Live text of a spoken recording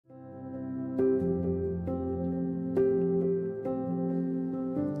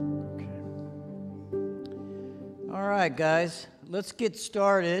right, guys, let's get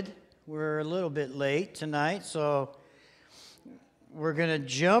started. We're a little bit late tonight, so we're going to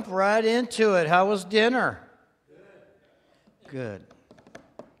jump right into it. How was dinner? Good.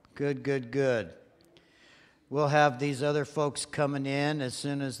 Good. We'll have these other folks coming in as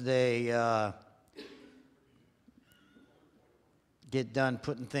soon as they get done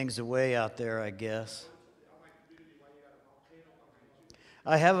putting things away out there, I guess.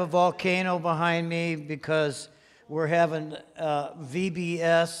 I have a volcano behind me because we're having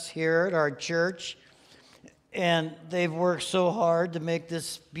VBS here at our church, and they've worked so hard to make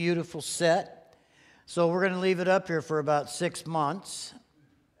this beautiful set. So we're going to leave it up here for about 6 months.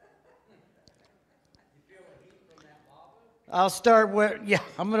 I'm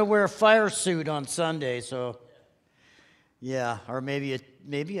going to wear a fire suit on Sunday, so yeah, or maybe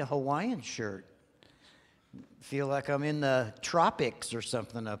a Hawaiian shirt. Feel like I'm in the tropics or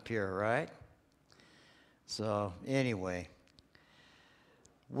something up here, right? So anyway,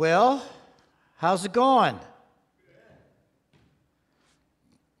 well, how's it going?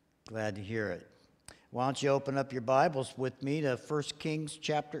 Glad to hear it. Why don't you open up your Bibles with me to 1 Kings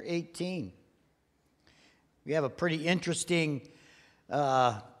chapter 18. We have a pretty interesting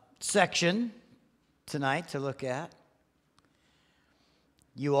section tonight to look at.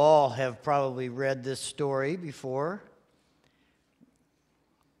 You all have probably read this story before,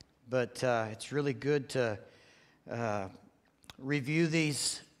 but it's really good to review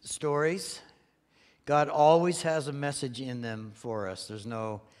these stories. God always has a message in them for us. There's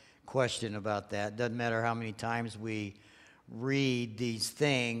no question about that. Doesn't matter how many times we read these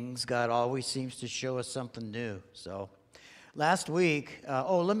things, God always seems to show us something new. So last week,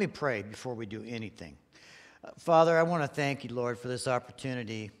 let me pray before we do anything. Father, I want to thank you, Lord, for this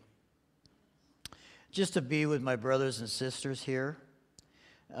opportunity just to be with my brothers and sisters here,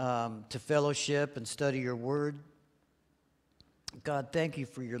 to fellowship and study your word. God, thank you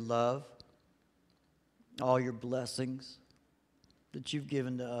for your love, all your blessings that you've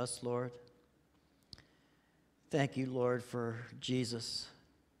given to us, Lord. Thank you, Lord, for Jesus.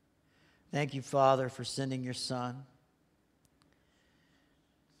 Thank you, Father, for sending your Son,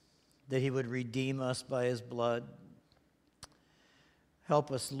 that he would redeem us by his blood. Help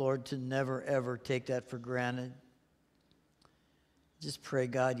us, Lord, to never, ever take that for granted. Just pray,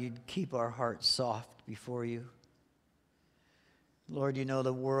 God, you'd keep our hearts soft before you. Lord, you know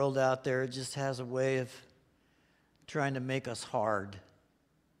the world out there just has a way of trying to make us hard.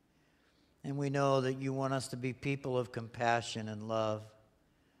 And we know that you want us to be people of compassion and love.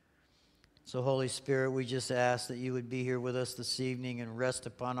 So, Holy Spirit, we just ask that you would be here with us this evening and rest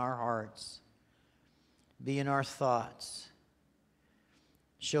upon our hearts. Be in our thoughts.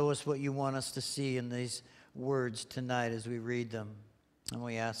 Show us what you want us to see in these words tonight as we read them. And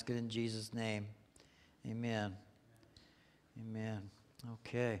we ask it in Jesus' name. Amen. Amen.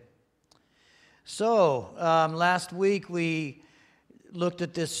 Okay. So, last week we looked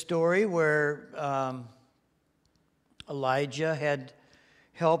at this story where Elijah had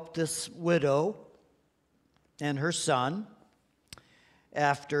helped this widow and her son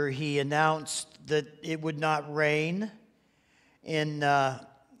after he announced that it would not rain in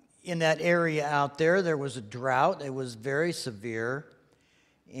that area out there. There was a drought. It was very severe,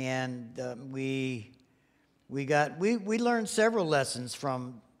 and we learned several lessons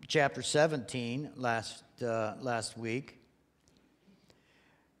from chapter 17 last week.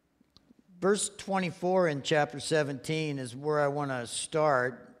 Verse 24 in chapter 17 is where I want to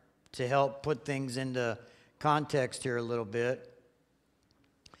start to help put things into context here a little bit.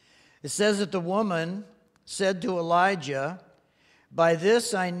 It says that the woman said to Elijah, "By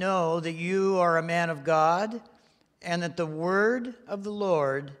this I know that you are a man of God, and that the word of the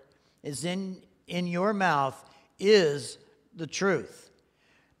Lord is in your mouth is the truth."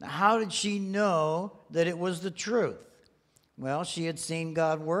 Now, how did she know that it was the truth? Well, she had seen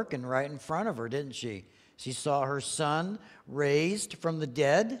God working right in front of her, didn't she? She saw her son raised from the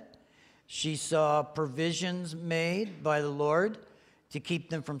dead. She saw provisions made by the Lord to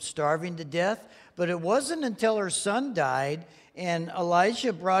keep them from starving to death. But it wasn't until her son died and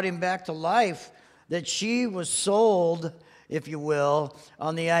Elijah brought him back to life that she was sold, if you will,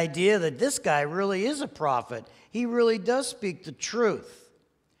 on the idea that this guy really is a prophet. He really does speak the truth.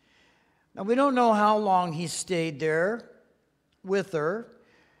 Now, we don't know how long he stayed there with her.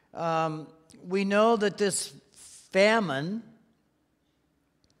 We know that this famine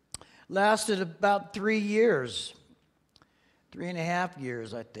lasted about 3 years, 3.5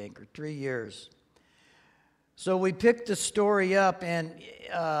 years, I think, or 3 years. So we picked the story up, and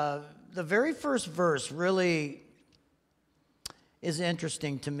the very first verse really is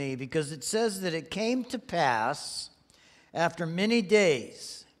interesting to me because it says that it came to pass after many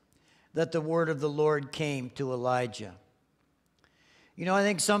days, that the word of the Lord came to Elijah. You know, I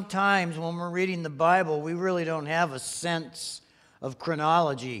think sometimes when we're reading the Bible, we really don't have a sense of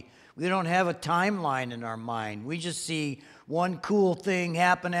chronology. We don't have a timeline in our mind. We just see one cool thing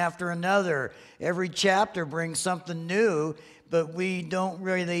happen after another. Every chapter brings something new, but we don't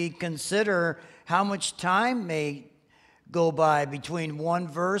really consider how much time may go by between one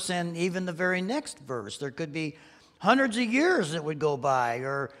verse and even the very next verse. There could be hundreds of years that would go by,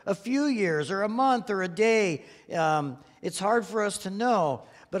 or a few years, or a month, or a day. It's hard for us to know.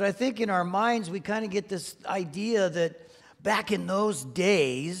 But I think in our minds, we kind of get this idea that back in those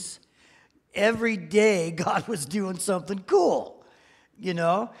days, every day God was doing something cool. You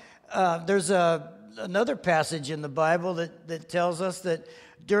know, there's another passage in the Bible that tells us that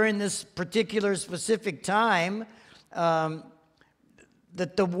during this particular specific time, that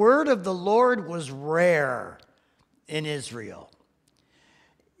the word of the Lord was rare in Israel,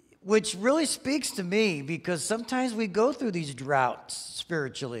 which really speaks to me, because sometimes we go through these droughts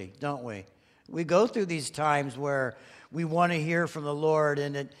spiritually, don't we? We go through these times where we want to hear from the Lord,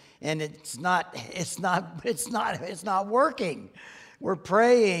 and it's not working. We're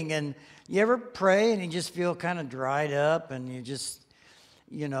praying, and you ever pray and you just feel kind of dried up, and you just,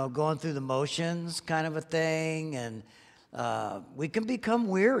 you know, going through the motions kind of a thing, and we can become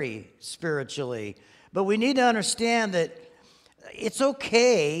weary spiritually. But we need to understand that it's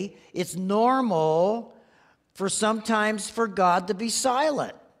okay, it's normal sometimes for God to be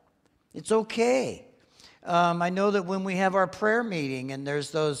silent. It's okay. I know that when we have our prayer meeting and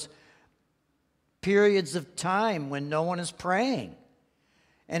there's those periods of time when no one is praying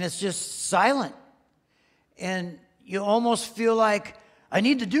and it's just silent, and you almost feel like, I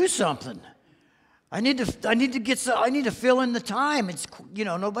need to do something. I need to fill in the time. It's, you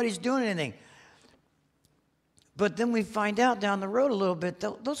know, nobody's doing anything. But then we find out down the road a little bit,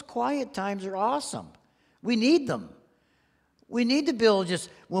 those quiet times are awesome. We need them. We need to be able to just,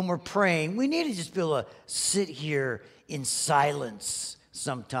 when we're praying, we need to just be able to sit here in silence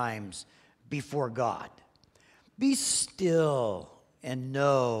sometimes before God. Be still and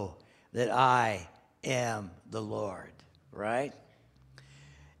know that I am the Lord, right?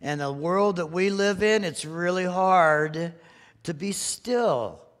 And the world that we live in, it's really hard to be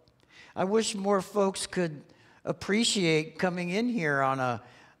still. I wish more folks could appreciate coming in here on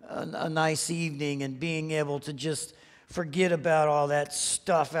a nice evening and being able to just forget about all that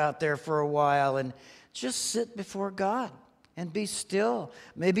stuff out there for a while and just sit before God and be still.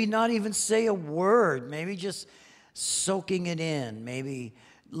 Maybe not even say a word. Maybe just soaking it in. Maybe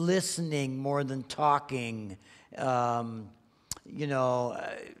listening more than talking. You know,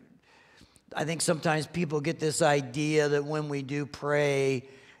 I think sometimes people get this idea that when we do pray,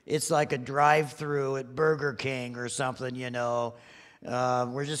 it's like a drive-through at Burger King or something, you know.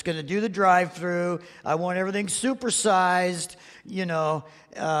 We're just going to do the drive-through. I want everything supersized, you know.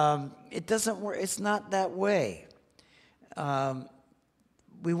 It doesn't work. It's not that way.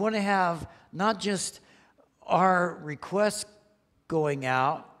 We want to have not just our requests going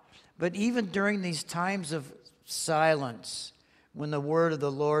out, but even during these times of silence, when the word of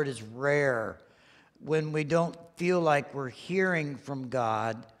the Lord is rare, when we don't feel like we're hearing from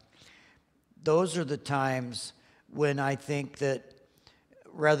God, those are the times when I think that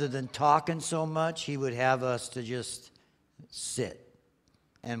rather than talking so much, he would have us to just sit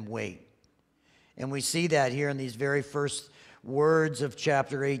and wait. And we see that here in these very first words of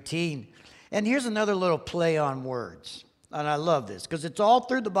chapter 18. And here's another little play on words. And I love this because it's all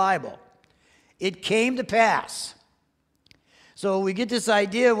through the Bible. It came to pass. So we get this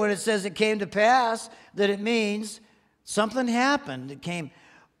idea when it says it came to pass that it means something happened. It came.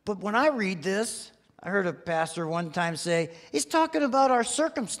 But when I read this, I heard a pastor one time say, he's talking about our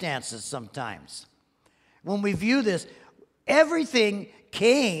circumstances sometimes. When we view this, everything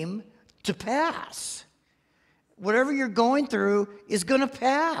came to pass. Whatever you're going through is going to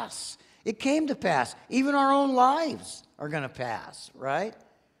pass. It came to pass. Even our own lives are going to pass, right?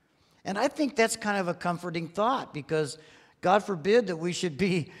 And I think that's kind of a comforting thought, because God forbid that we should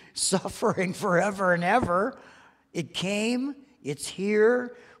be suffering forever and ever. It came, it's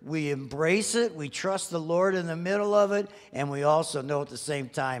here, we embrace it, we trust the Lord in the middle of it, and we also know at the same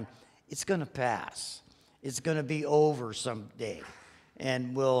time, it's going to pass. It's going to be over someday,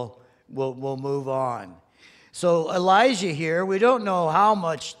 and we'll move on. So Elijah here, we don't know how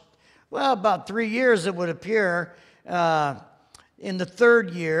much, well, about 3 years it would appear. In the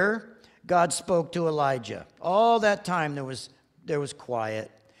third year, God spoke to Elijah. All that time there was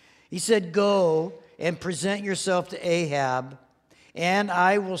quiet. He said, "Go and present yourself to Ahab, and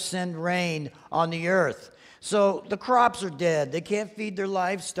I will send rain on the earth." So the crops are dead. They can't feed their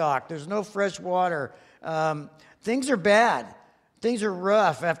livestock. There's no fresh water. Things are bad. Things are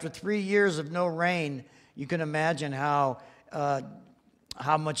rough. After 3 years of no rain, you can imagine how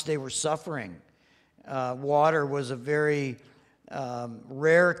much they were suffering. Water was a very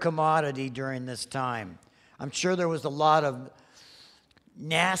rare commodity during this time. I'm sure there was a lot of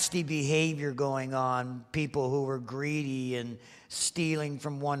nasty behavior going on, people who were greedy and stealing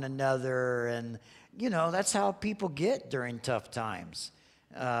from one another, and that's how people get during tough times.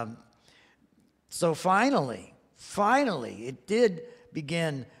 So finally, it did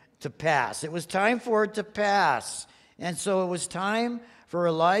begin to pass. It was time for it to pass. And so it was time for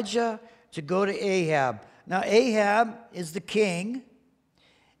Elijah to go to Ahab. Now, Ahab is the king,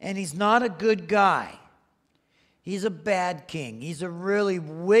 and he's not a good guy. He's a bad king. He's a really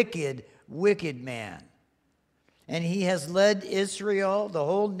wicked, wicked man. And he has led Israel, the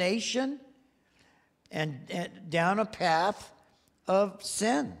whole nation, and down a path of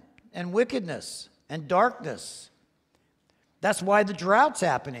sin and wickedness and darkness. That's why the drought's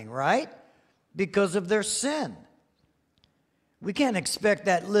happening, right? Because of their sin. We can't expect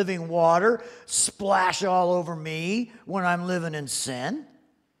that living water splash all over me when I'm living in sin.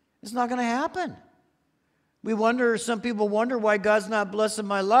 It's not going to happen. Some people wonder why God's not blessing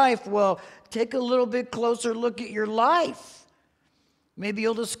my life. Well, take a little bit closer look at your life. Maybe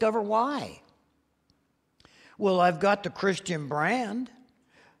you'll discover why. Well, I've got the Christian brand.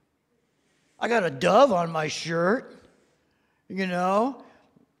 I got a dove on my shirt, Well,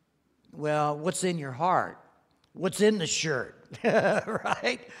 what's in your heart? What's in the shirt,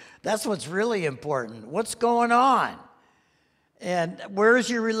 right? That's what's really important. What's going on? And where's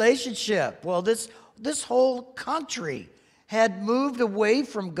your relationship? Well, this whole country had moved away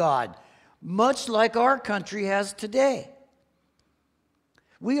from God, much like our country has today.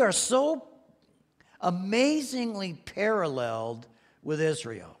 We are so amazingly paralleled with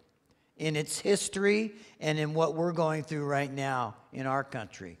Israel in its history and in what we're going through right now in our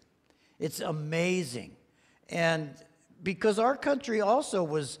country. It's amazing. And because our country also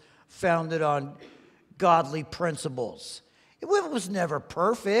was founded on godly principles. It was never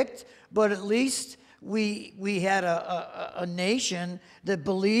perfect, but at least we had a nation that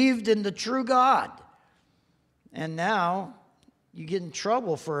believed in the true God. And now you get in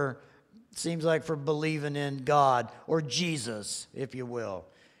trouble for believing in God or Jesus, if you will.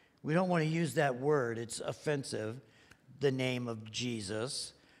 We don't want to use that word. It's offensive, the name of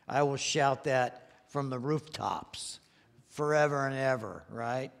Jesus. I will shout that from the rooftops forever and ever,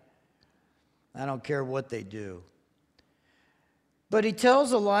 right? I don't care what they do. But he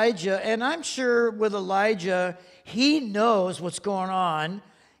tells Elijah, and I'm sure with Elijah, he knows what's going on.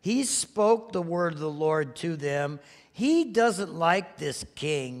 He spoke the word of the Lord to them. He doesn't like this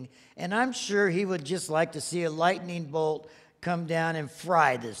king, and I'm sure he would just like to see a lightning bolt come down and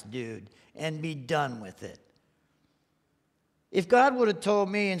fry this dude and be done with it. If God would have told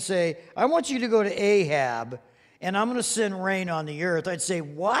me and say, I want you to go to Ahab, and I'm going to send rain on the earth, I'd say,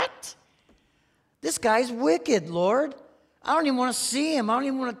 what? This guy's wicked, Lord. I don't even want to see him. I don't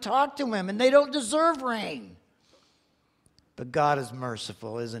even want to talk to him, and they don't deserve rain. But God is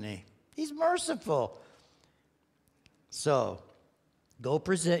merciful, isn't he? He's merciful. So, go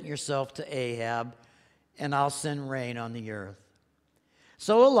present yourself to Ahab, and I'll send rain on the earth.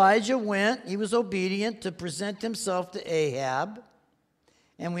 So Elijah went. He was obedient to present himself to Ahab.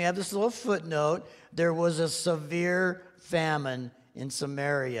 And we have this little footnote. There was a severe famine in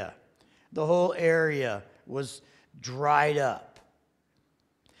Samaria. The whole area was dried up.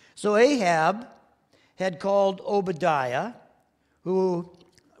 So Ahab had called Obadiah, who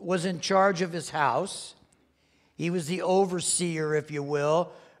was in charge of his house. He was the overseer, if you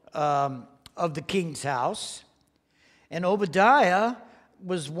will, of the king's house. And Obadiah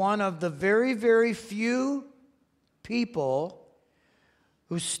was one of the very, very few people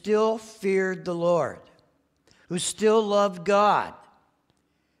who still feared the Lord, who still loved God.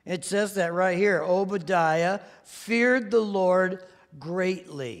 It says that right here. Obadiah feared the Lord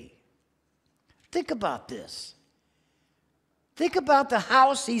greatly. Think about this. Think about the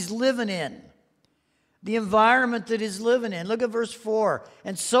house he's living in, the environment that he's living in. Look at verse 4.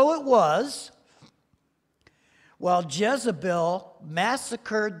 And so it was, while Jezebel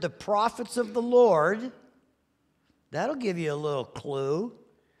massacred the prophets of the Lord, that'll give you a little clue,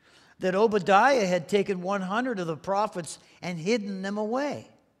 that Obadiah had taken 100 of the prophets and hidden them away.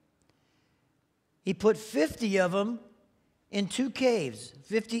 He put 50 of them in 2 caves,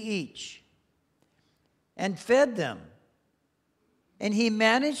 50 each, and fed them. And he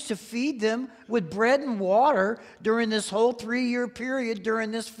managed to feed them with bread and water during this whole 3-year period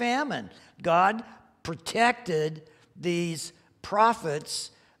during this famine. God protected these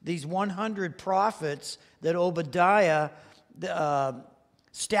prophets, these 100 prophets that Obadiah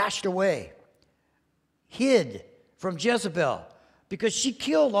stashed away, hid from Jezebel, because she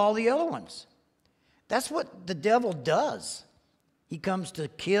killed all the other ones. That's what the devil does. He comes to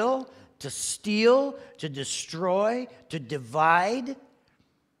kill, to steal, to destroy, to divide.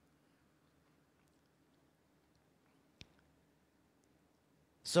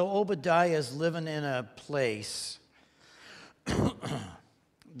 So Obadiah is living in a place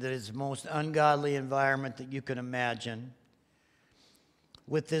that is the most ungodly environment that you can imagine,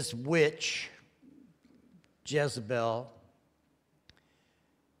 with this witch, Jezebel.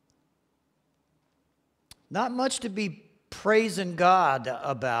 Not much to be praising God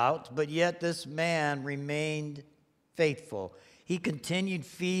about, but yet this man remained faithful. He continued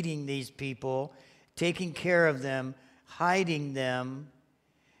feeding these people, taking care of them, hiding them.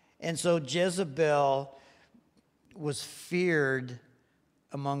 And so Jezebel was feared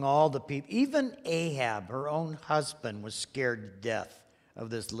among all the people. Even Ahab, her own husband, was scared to death of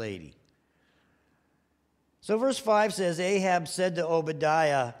this lady. So verse 5 says, Ahab said to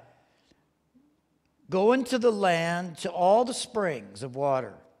Obadiah, "Go into the land to all the springs of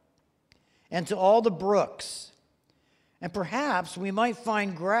water and to all the brooks, and perhaps we might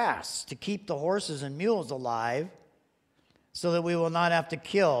find grass to keep the horses and mules alive, so that we will not have to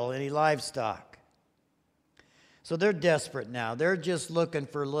kill any livestock." So they're desperate now. They're just looking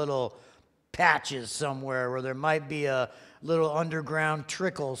for little patches somewhere where there might be a little underground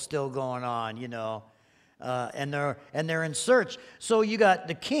trickle still going on, you know. And they're in search. So you got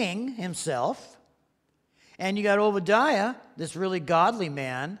the king himself, and you got Obadiah, this really godly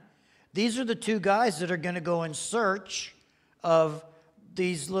man. These are the two guys that are going to go in search of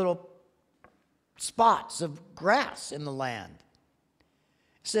these little spots of grass in the land.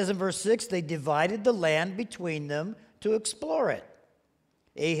 It says in verse 6, they divided the land between them to explore it.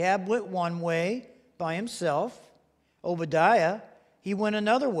 Ahab went one way by himself. Obadiah, he went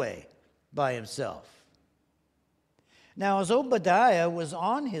another way by himself. Now, as Obadiah was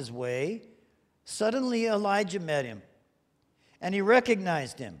on his way, suddenly Elijah met him, and he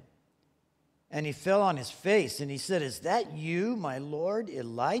recognized him. And he fell on his face, and he said, "Is that you, my lord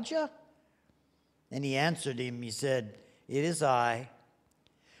Elijah?" And he answered him, he said, "It is I.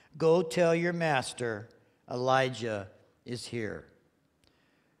 Go tell your master, Elijah is here."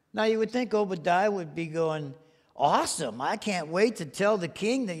 Now you would think Obadiah would be going, "Awesome, I can't wait to tell the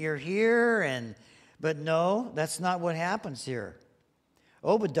king that you're here." But no, that's not what happens here.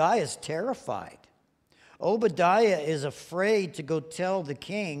 Obadiah is terrified. Obadiah is afraid to go tell the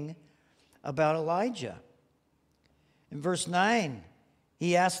king about Elijah. In verse 9,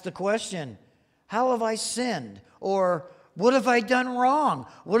 he asks the question, "How have I sinned?" Or, "What have I done wrong?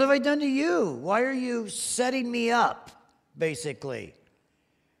 What have I done to you? Why are you setting me up?" Basically,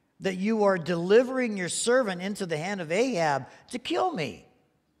 that you are delivering your servant into the hand of Ahab to kill me.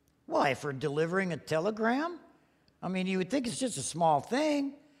 Why, for delivering a telegram? I mean, you would think it's just a small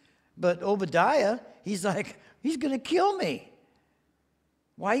thing. But Obadiah, he's like, he's going to kill me.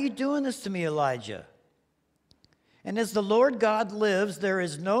 Why are you doing this to me, Elijah? And as the Lord God lives, there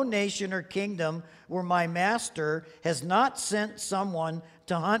is no nation or kingdom where my master has not sent someone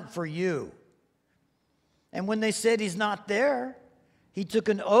to hunt for you. And when they said he's not there, he took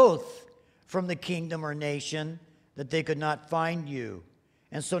an oath from the kingdom or nation that they could not find you.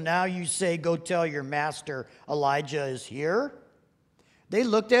 And so now you say, "Go tell your master Elijah is here." They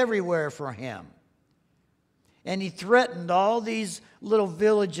looked everywhere for him. And he threatened all these little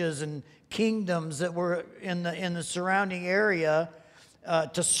villages and kingdoms that were in the surrounding area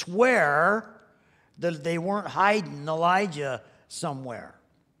to swear that they weren't hiding Elijah somewhere.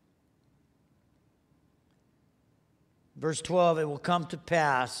 Verse 12, it will come to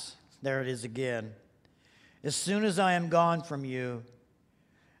pass, there it is again, as soon as I am gone from you,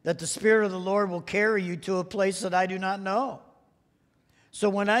 that the Spirit of the Lord will carry you to a place that I do not know. So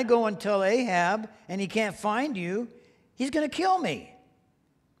when I go and tell Ahab and he can't find you, he's going to kill me.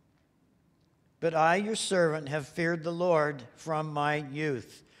 But I, your servant, have feared the Lord from my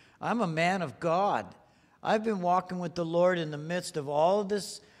youth. I'm a man of God. I've been walking with the Lord in the midst of all of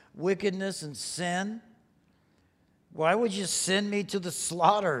this wickedness and sin. Why would you send me to the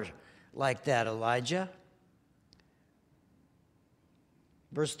slaughter like that, Elijah?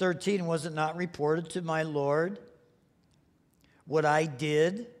 Verse 13, was it not reported to my Lord what I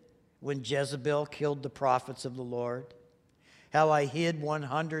did when Jezebel killed the prophets of the Lord? How I hid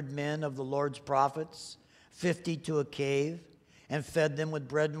 100 men of the Lord's prophets, 50 to a cave, and fed them with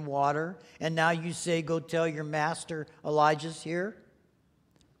bread and water. And now you say, "Go tell your master Elijah's here."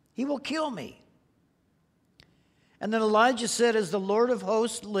 He will kill me. And then Elijah said, as the Lord of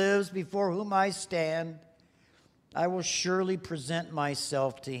hosts lives before whom I stand, I will surely present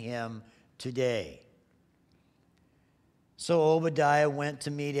myself to him today. So Obadiah went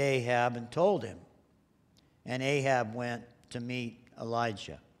to meet Ahab and told him. And Ahab went to meet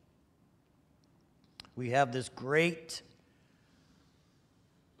Elijah. We have this great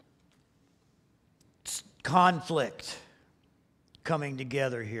conflict coming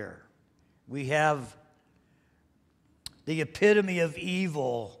together here. We have the epitome of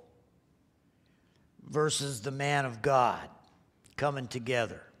evil versus the man of God coming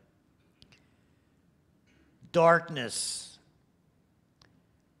together. Darkness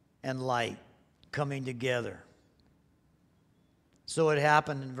and light coming together. So it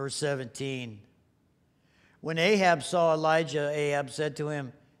happened in verse 17. When Ahab saw Elijah, Ahab said to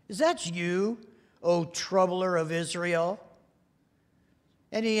him, "Is that you, O troubler of Israel?"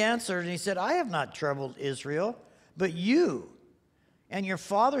 And he answered and he said, "I have not troubled Israel, but you and your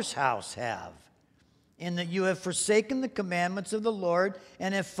father's house have, in that you have forsaken the commandments of the Lord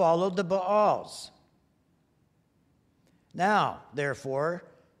and have followed the Baals. Now, therefore,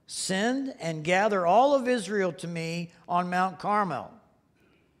 send and gather all of Israel to me on Mount Carmel,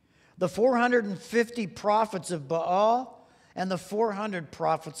 the 450 prophets of Baal and the 400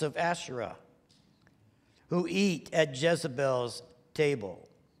 prophets of Asherah, who eat at Jezebel's table."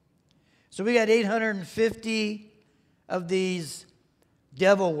 So we got 850 of these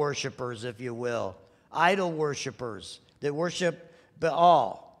devil worshipers, if you will, idol worshipers that worship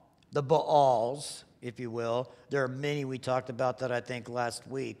Baal, the Baals, if you will. There are many. We talked about that, I think, last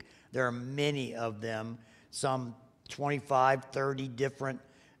week. There are many of them, some 25, 30 different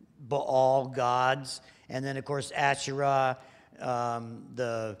Baal gods. And then, of course, Asherah,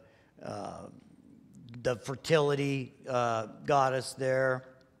 the fertility goddess there.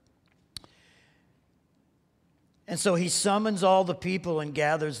 And so he summons all the people and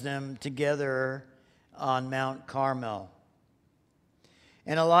gathers them together on Mount Carmel.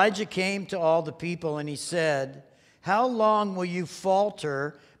 And Elijah came to all the people and he said, "How long will you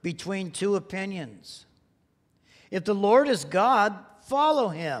falter between two opinions? If the Lord is God, follow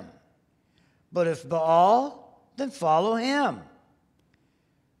him. But if Baal, then follow him."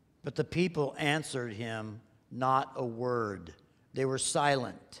 But the people answered him not a word. They were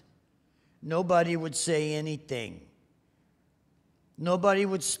silent. Nobody would say anything. Nobody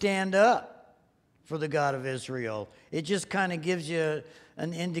would stand up for the God of Israel. It just kind of gives you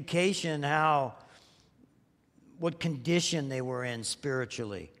an indication what condition they were in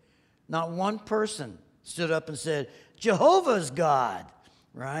spiritually. Not one person stood up and said, "Jehovah's God,"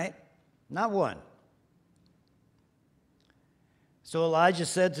 right? Not one. So Elijah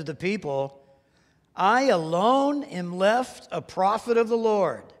said to the people, "I alone am left a prophet of the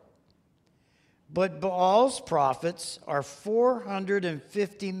Lord. But Baal's prophets are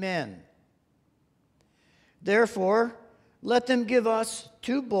 450 men. Therefore, let them give us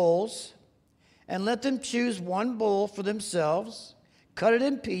 2 bulls, and let them choose 1 bull for themselves, cut it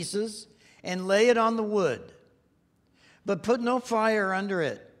in pieces, and lay it on the wood. But put no fire under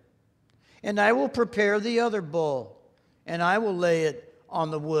it. And I will prepare the other bull, and I will lay it on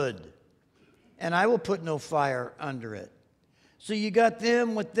the wood, and I will put no fire under it." So you got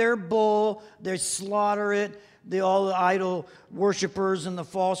them with their bull, they slaughter it. All the idol worshipers and the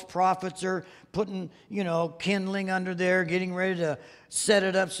false prophets are putting, kindling under there, getting ready to set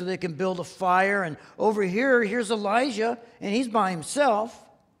it up so they can build a fire. And over here, here's Elijah, and he's by himself,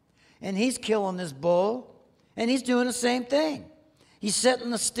 and he's killing this bull, and he's doing the same thing. He's setting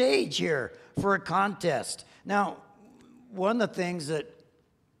the stage here for a contest. Now, one of the things that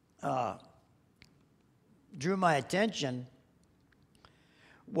drew my attention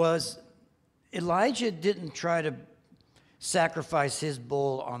was Elijah didn't try to sacrifice his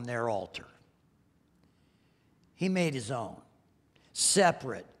bull on their altar. He made his own,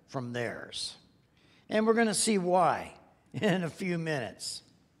 separate from theirs. And we're going to see why in a few minutes.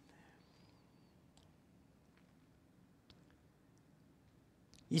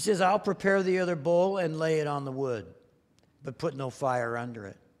 He says, "I'll prepare the other bull and lay it on the wood, but put no fire under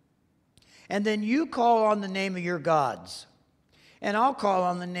it. And then you call on the name of your gods, and I'll call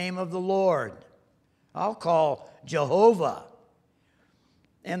on the name of the Lord. I'll call Jehovah.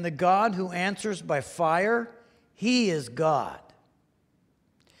 And the God who answers by fire, he is God."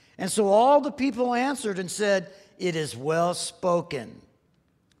 And so all the people answered and said, "It is well spoken."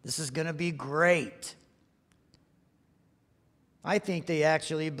 This is going to be great. I think they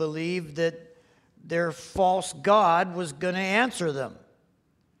actually believed that their false god was going to answer them.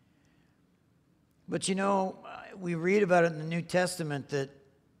 But we read about it in the New Testament that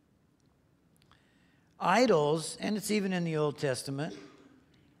idols, and it's even in the Old Testament,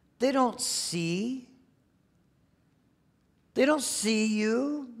 they don't see. They don't see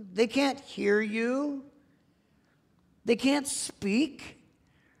you. They can't hear you. They can't speak.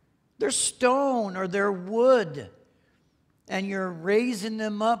 They're stone or they're wood. And you're raising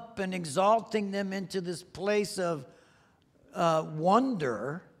them up and exalting them into this place of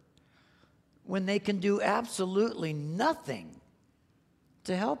wonder when they can do absolutely nothing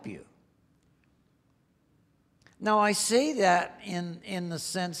to help you. Now, I say that in the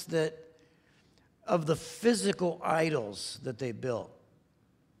sense that of the physical idols that they built.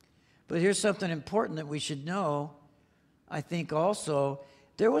 But here's something important that we should know. I think also,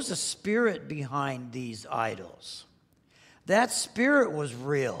 there was a spirit behind these idols. That spirit was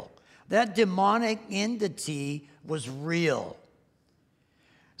real. That demonic entity was real.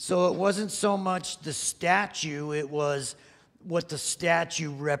 So it wasn't so much the statue, it was what the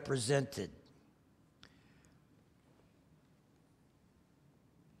statue represented.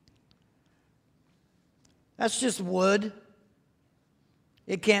 That's just wood.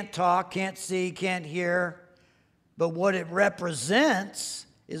 It can't talk, can't see, can't hear. But what it represents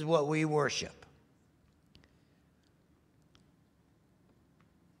is what we worship.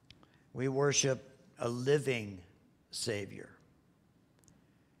 We worship a living Savior.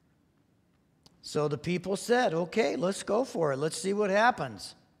 So the people said, okay, let's go for it. Let's see what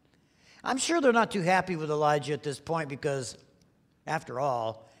happens. I'm sure they're not too happy with Elijah at this point because, after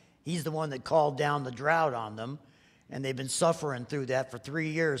all, he's the one that called down the drought on them, and they've been suffering through that for 3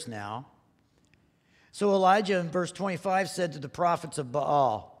 years now. So Elijah in verse 25 said to the prophets of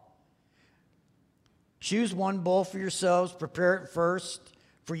Baal, choose one bull for yourselves, prepare it first,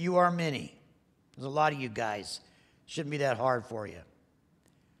 for you are many. There's a lot of you guys. Shouldn't be that hard for you.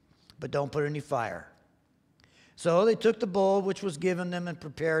 But don't put any fire. So they took the bull which was given them and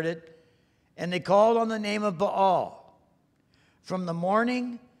prepared it, and they called on the name of Baal from the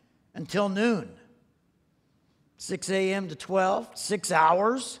morning until noon. 6 a.m. to 12, 6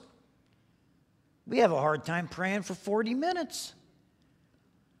 hours. We have a hard time praying for 40 minutes.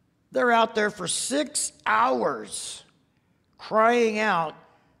 They're out there for 6 hours crying out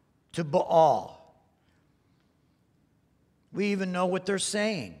to Baal. We even know what they're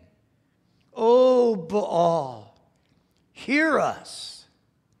saying. Oh, Baal, hear us.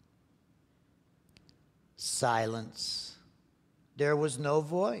 Silence. There was no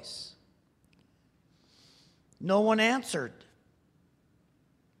voice. No one answered.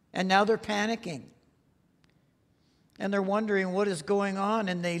 And now they're panicking. And they're wondering what is going on.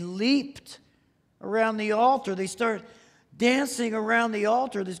 And they leaped around the altar. They start dancing around the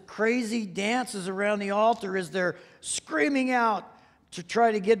altar. These crazy dances around the altar as they're screaming out to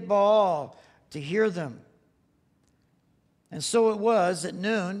try to get Baal to hear them. And so it was at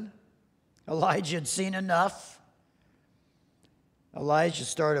noon. Elijah had seen enough. Elijah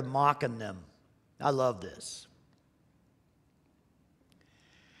started mocking them. I love this.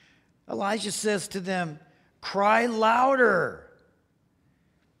 Elijah says to them, cry louder,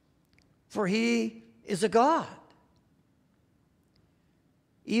 for he is a God.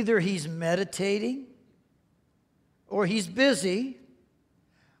 Either he's meditating, or he's busy,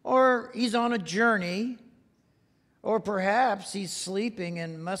 or he's on a journey, or perhaps he's sleeping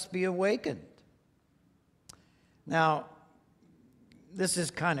and must be awakened. Now, this is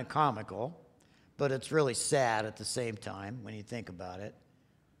kind of comical, but it's really sad at the same time when you think about it.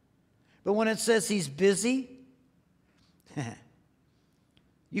 But when it says he's busy,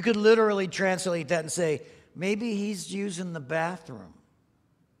 you could literally translate that and say, maybe he's using the bathroom.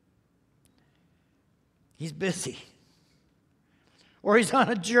 He's busy. Or he's on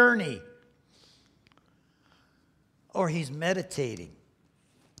a journey. Or he's meditating.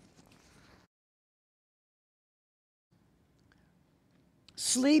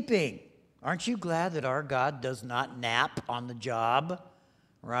 Sleeping. Aren't you glad that our God does not nap on the job?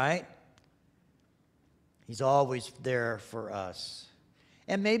 Right? He's always there for us.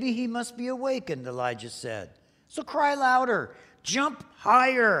 And maybe he must be awakened, Elijah said. So cry louder. Jump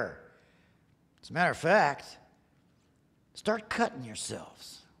higher. As a matter of fact, start cutting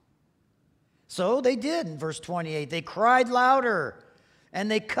yourselves. So they did in verse 28. They cried louder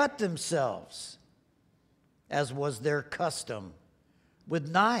and they cut themselves, as was their custom, with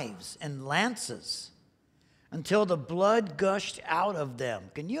knives and lances until the blood gushed out of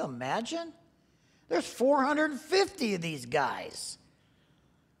them. Can you imagine? There's 450 of these guys.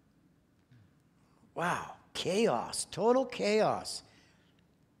 Wow, chaos, total chaos.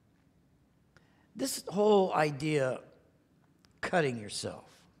 This whole idea, cutting yourself,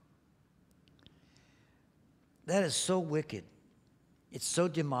 that is so wicked. It's so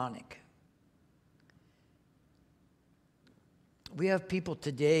demonic. We have people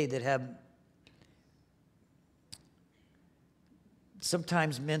today that have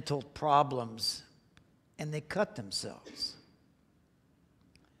sometimes mental problems, and they cut themselves.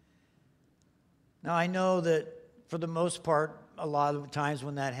 Now, I know that for the most part, a lot of times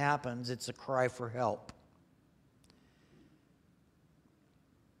when that happens, it's a cry for help.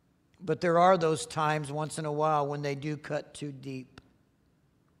 But there are those times once in a while when they do cut too deep,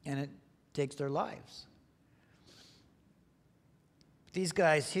 and it takes their lives. These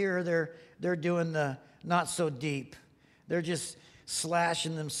guys here, they're doing the not so deep. They're just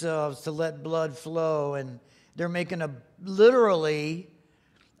slashing themselves to let blood flow, and they're making literally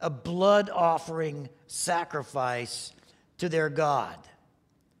a blood offering sacrifice to their God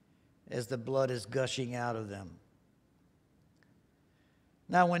as the blood is gushing out of them.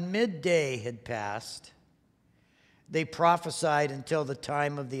 Now, when midday had passed, they prophesied until the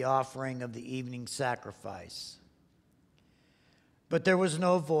time of the offering of the evening sacrifice. But there was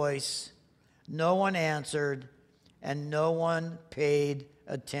no voice, no one answered, and no one paid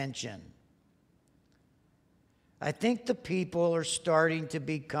attention. I think the people are starting to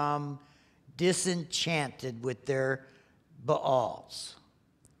become disenchanted with their Baals.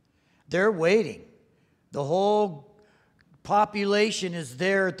 They're waiting. The whole population is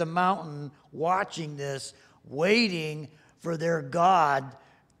there at the mountain watching this, waiting for their God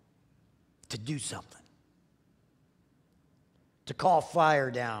to do something, to call fire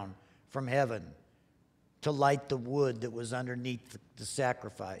down from heaven, to light the wood that was underneath the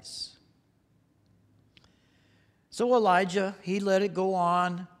sacrifice. So Elijah, he let it go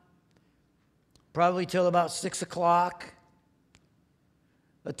on, probably till about 6 o'clock,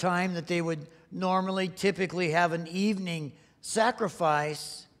 a time that they would normally, typically have an evening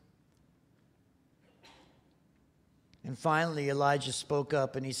sacrifice. And finally, Elijah spoke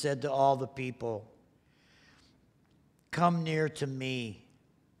up and he said to all the people, "Come near to me."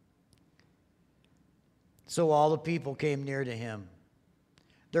 So all the people came near to him.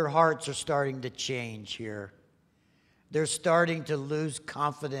 Their hearts are starting to change here. They're starting to lose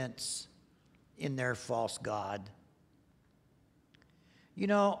confidence in their false god. You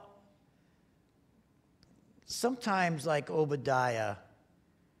know, sometimes, like Obadiah,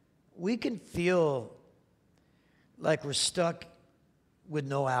 we can feel like we're stuck with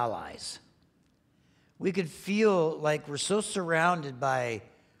no allies. We could feel like we're so surrounded by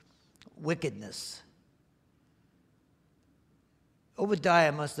wickedness.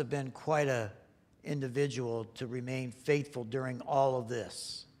 Obadiah must have been quite an individual to remain faithful during all of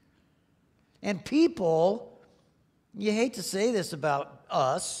this. And people, you hate to say this about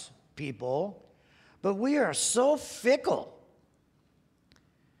us, people, but we are so fickle.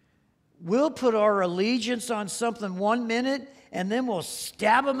 We'll put our allegiance on something 1 minute, and then we'll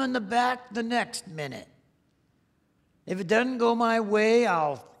stab them in the back the next minute. If it doesn't go my way,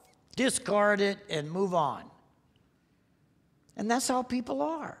 I'll discard it and move on. And that's how people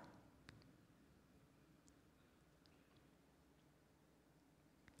are.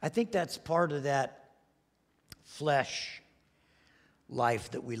 I think that's part of that flesh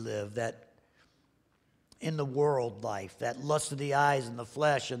life that we live, that in the world life, that lust of the eyes and the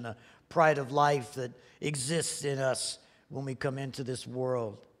flesh and the pride of life that exists in us when we come into this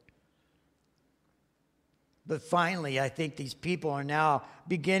world. But finally, I think these people are now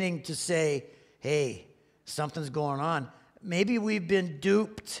beginning to say, hey, something's going on. Maybe we've been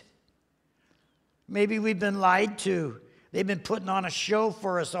duped. Maybe we've been lied to. They've been putting on a show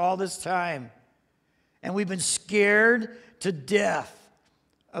for us all this time. And we've been scared to death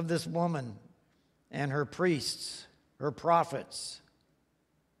of this woman and her priests, her prophets.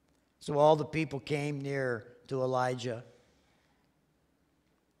 So all the people came near to Elijah.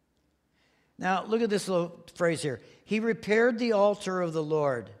 Now, look at this little phrase here. He repaired the altar of the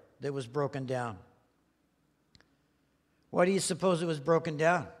Lord that was broken down. Why do you suppose it was broken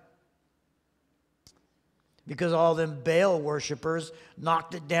down? Because all them Baal worshipers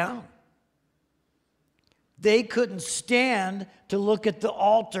knocked it down. They couldn't stand to look at the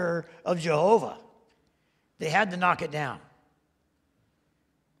altar of Jehovah. They had to knock it down.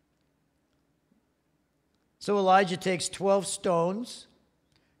 So Elijah takes 12 stones,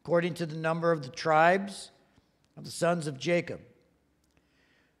 according to the number of the tribes of the sons of Jacob,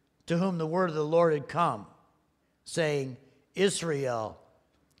 to whom the word of the Lord had come, saying, Israel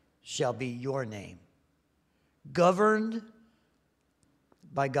shall be your name, governed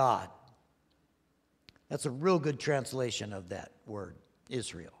by God. That's a real good translation of that word,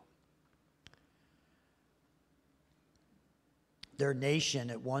 Israel. Their nation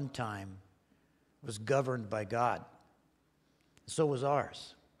at one time was governed by God. So was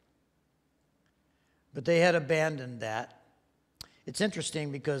ours. But they had abandoned that. It's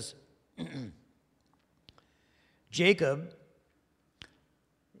interesting because Jacob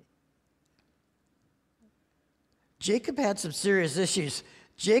had some serious issues.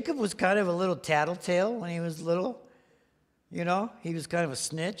 Jacob was kind of a little tattletale when he was little. You know, he was kind of a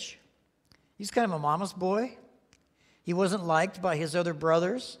snitch. He's kind of a mama's boy. He wasn't liked by his other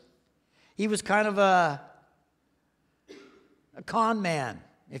brothers. He was kind of a con man,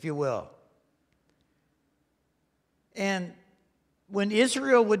 if you will. And when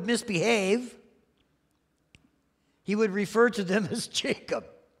Israel would misbehave, he would refer to them as Jacob.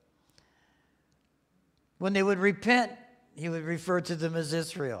 When they would repent, he would refer to them as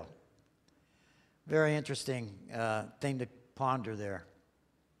Israel. Very interesting thing to ponder there.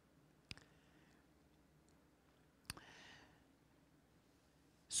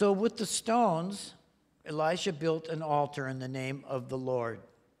 So with the stones, Elisha built an altar in the name of the Lord.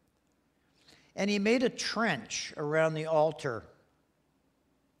 And he made a trench around the altar,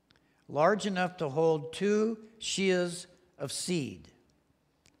 large enough to hold 2 sheahs of seed.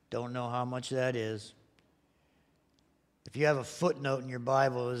 Don't know how much that is. If you have a footnote in your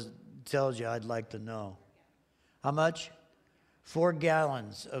Bible, it tells you, I'd like to know. How much? 4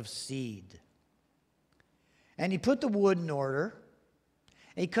 gallons of seed. And he put the wood in order.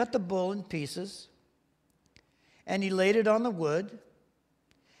 And he cut the bull in pieces. And he laid it on the wood.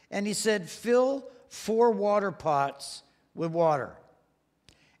 And he said, fill 4 water pots with water.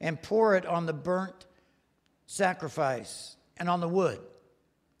 And pour it on the burnt sacrifice and on the wood.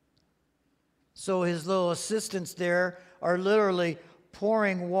 So his little assistants there are literally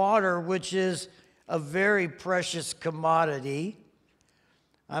pouring water, which is a very precious commodity.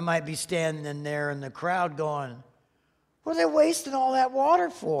 I might be standing there in the crowd going, what are they wasting all that water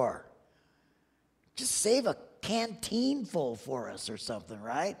for? Just save a canteen full for us or something,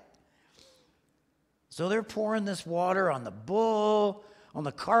 right? So they're pouring this water on the bull, on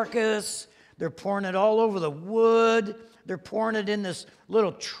the carcass. They're pouring it all over the wood. They're pouring it in this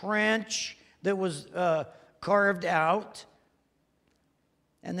little trench that was carved out.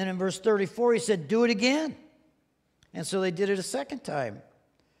 And then in verse 34, he said, do it again. And so they did it a second time.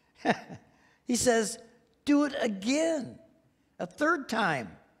 He says, do it again, a third time.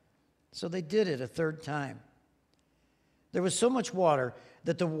 So they did it a third time. There was so much water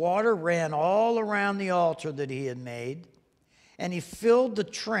that the water ran all around the altar that he had made, and he filled the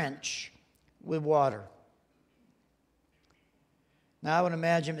trench with water. Now, I would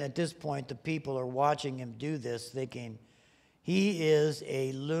imagine at this point the people are watching him do this thinking, he is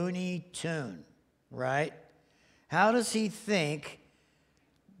a Looney Tune, right? How does he think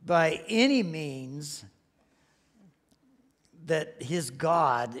by any means that his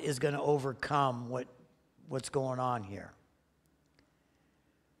God is going to overcome what's going on here?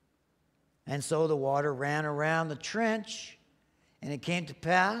 And so the water ran around the trench, and it came to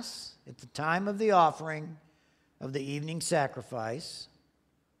pass at the time of the offering of the evening sacrifice,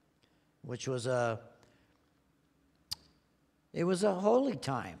 which was a holy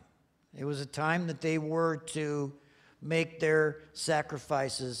time. It was a time that they were to make their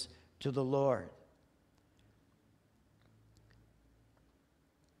sacrifices to the Lord.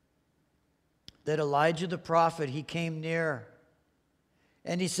 That Elijah the prophet, he came near,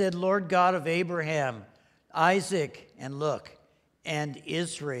 and he said, Lord God of Abraham, Isaac, and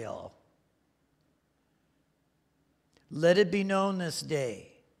Israel, let it be known this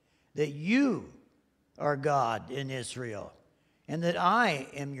day that you are God in Israel, and that I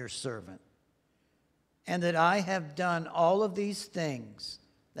am your servant, and that I have done all of these things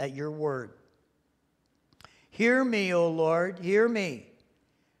at your word. Hear me, O Lord, hear me,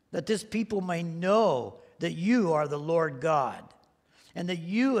 that this people may know that you are the Lord God, and that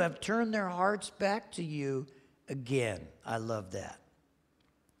you have turned their hearts back to you again. I love that.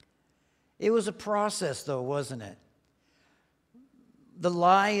 It was a process, though, wasn't it? The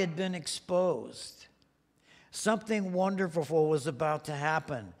lie had been exposed. Something wonderful was about to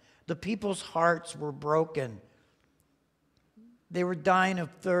happen. The people's hearts were broken. They were dying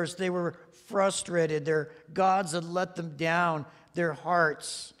of thirst. They were frustrated. Their gods had let them down. Their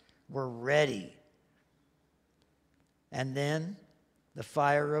hearts were ready. And then the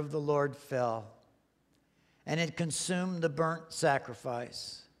fire of the Lord fell, and it consumed the burnt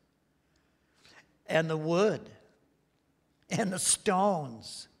sacrifice, and the wood, and the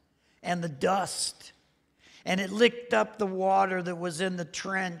stones, and the dust, and it licked up the water that was in the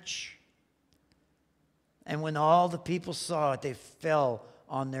trench. And when all the people saw it, they fell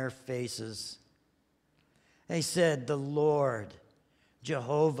on their faces. They said, the Lord,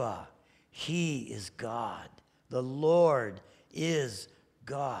 Jehovah, He is God. The Lord is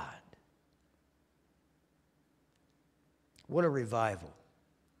God. What a revival.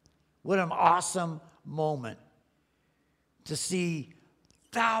 What an awesome moment to see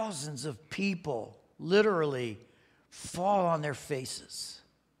thousands of people literally fall on their faces.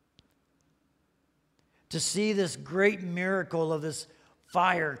 To see this great miracle of this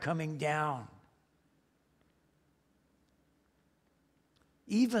fire coming down.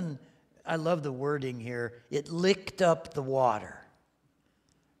 Even, I love the wording here, it licked up the water.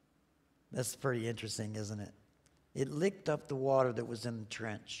 That's pretty interesting, isn't it? It licked up the water that was in the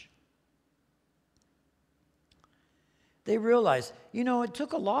trench. They realized, it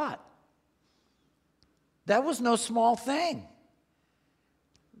took a lot. That was no small thing.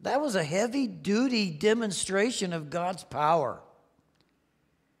 That was a heavy-duty demonstration of God's power.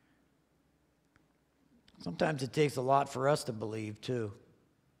 Sometimes it takes a lot for us to believe, too.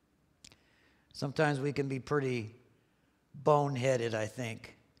 Sometimes we can be pretty boneheaded, I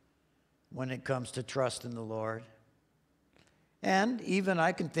think, when it comes to trust in the Lord. And even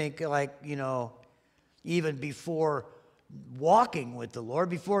I can think even before walking with the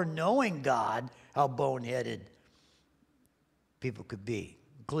Lord, before knowing God, how boneheaded people could be,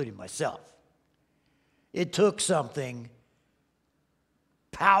 including myself. It took something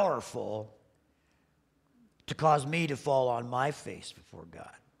powerful to cause me to fall on my face before God.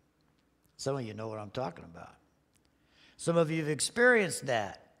 Some of you know what I'm talking about. Some of you have experienced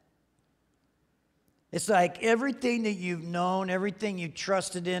that. It's like everything that you've known, everything you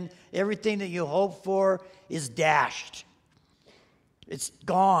trusted in, everything that you hoped for is dashed. It's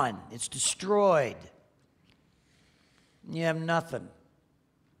gone. It's destroyed. You have nothing.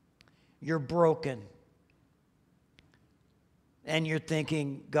 You're broken. And you're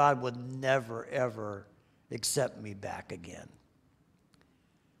thinking, God would never, ever accept me back again.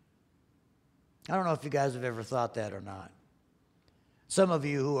 I don't know if you guys have ever thought that or not. Some of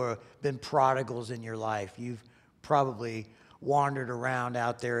you who have been prodigals in your life, you've probably wandered around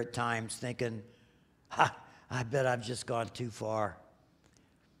out there at times thinking, I bet I've just gone too far.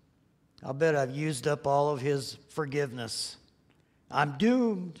 I'll bet I've used up all of his forgiveness. I'm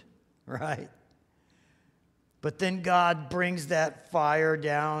doomed, right? But then God brings that fire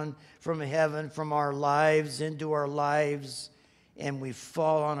down from heaven, from our lives into our lives, and we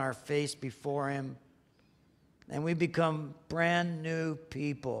fall on our face before him, and we become brand new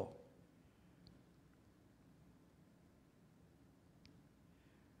people.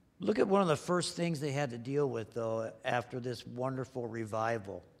 Look at one of the first things they had to deal with, though, after this wonderful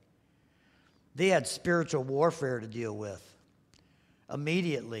revival. They had spiritual warfare to deal with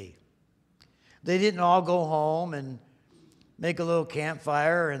immediately. They didn't all go home and make a little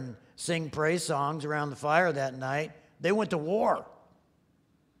campfire and sing praise songs around the fire that night. They went to war.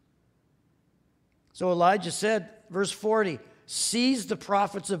 So Elijah said, verse 40, seize the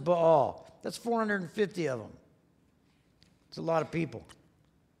prophets of Baal. That's 450 of them. It's a lot of people.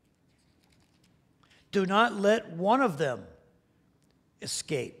 Do not let one of them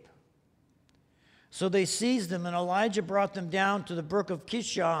escape. So they seized them, and Elijah brought them down to the brook of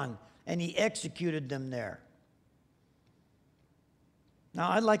Kishon, and he executed them there.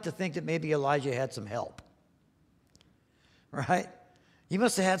 Now, I'd like to think that maybe Elijah had some help, right? He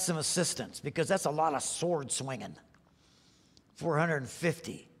must have had some assistance, because that's a lot of sword swinging.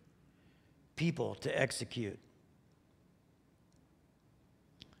 450 people to execute.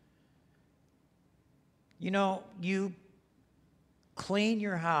 You clean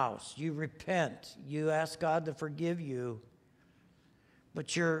your house, you repent, you ask God to forgive you,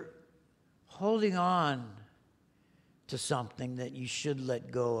 but you're holding on to something that you should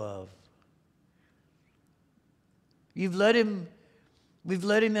let go of. We've let him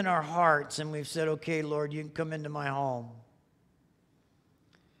in our hearts, and we've said, okay, Lord, you can come into my home.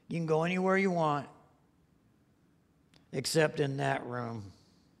 You can go anywhere you want, except in that room.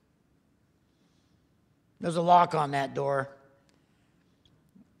 There's a lock on that door.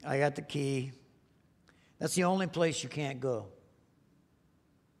 I got the key. That's the only place you can't go.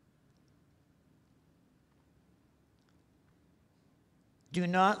 Do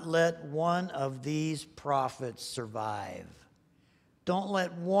not let one of these prophets survive. Don't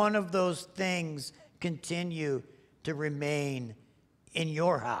let one of those things continue to remain in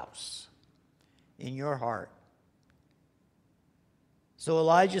your house, in your heart. So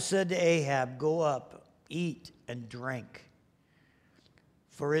Elijah said to Ahab, go up, eat and drink,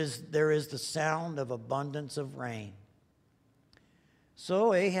 for there is the sound of abundance of rain.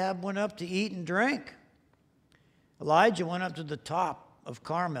 So Ahab went up to eat and drink. Elijah went up to the top of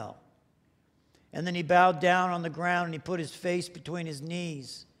Carmel. And then he bowed down on the ground and he put his face between his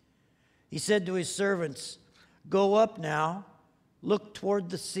knees. He said to his servants, go up now, look toward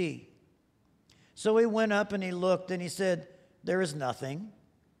the sea. So he went up and he looked and he said, there is nothing.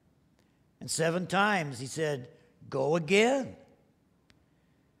 And 7 times he said, go again.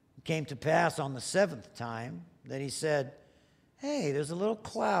 It came to pass on the 7th time that he said, hey, there's a little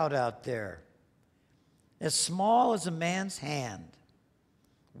cloud out there, as small as a man's hand,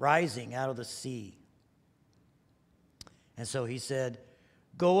 rising out of the sea. And so he said,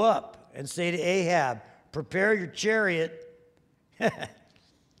 go up and say to Ahab, prepare your chariot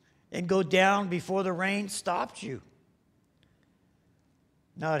and go down before the rain stops you.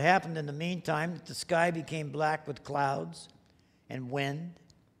 Now it happened in the meantime that the sky became black with clouds and wind,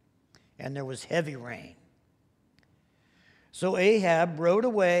 and there was heavy rain. So Ahab rode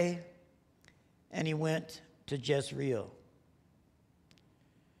away, and he went to Jezreel.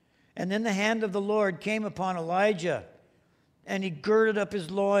 And then the hand of the Lord came upon Elijah, and he girded up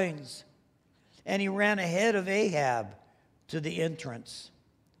his loins, and he ran ahead of Ahab to the entrance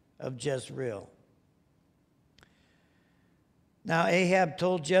of Jezreel. Now Ahab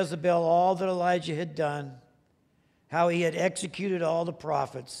told Jezebel all that Elijah had done, how he had executed all the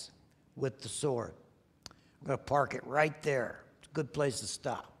prophets with the sword. I'm going to park it right there. It's a good place to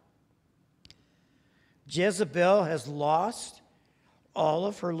stop. Jezebel has lost all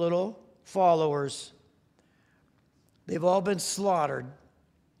of her little followers. They've all been slaughtered.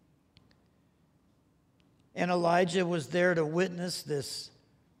 And Elijah was there to witness this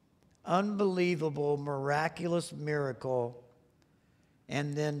unbelievable, miraculous miracle.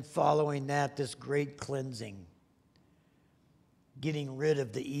 And then following that, this great cleansing, getting rid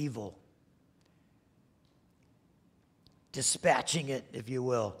of the evil, dispatching it, if you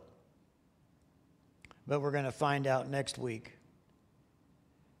will. But we're going to find out next week.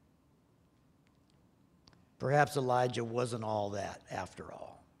 Perhaps Elijah wasn't all that after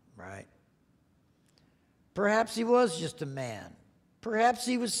all, right? Perhaps he was just a man. Perhaps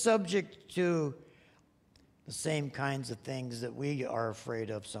he was subject to the same kinds of things that we are afraid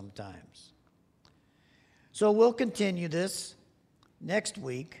of sometimes. So we'll continue this next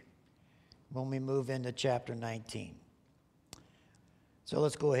week when we move into chapter 19. So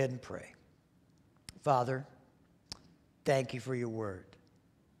let's go ahead and pray. Father, thank you for your word.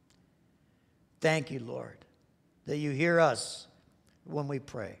 Thank you, Lord, that you hear us when we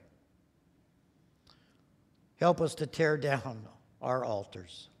pray. Help us to tear down our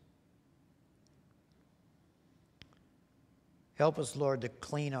altars. Help us, Lord, to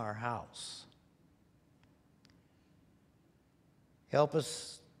clean our house. Help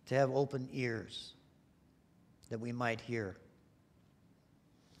us to have open ears that we might hear.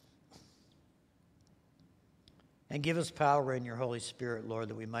 And give us power in your Holy Spirit, Lord,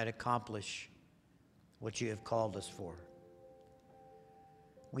 that we might accomplish what you have called us for.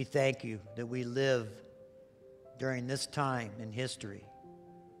 We thank you that we live during this time in history,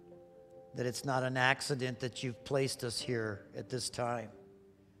 that it's not an accident that you've placed us here at this time,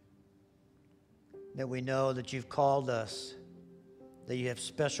 that we know that you've called us, that you have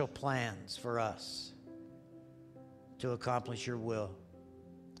special plans for us to accomplish your will.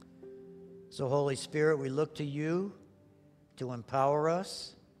 So, Holy Spirit, we look to you to empower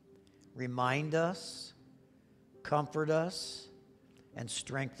us, remind us, comfort us, and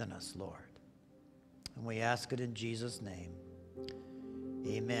strengthen us, Lord. And we ask it in Jesus' name.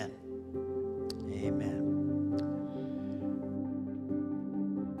 Amen. Amen.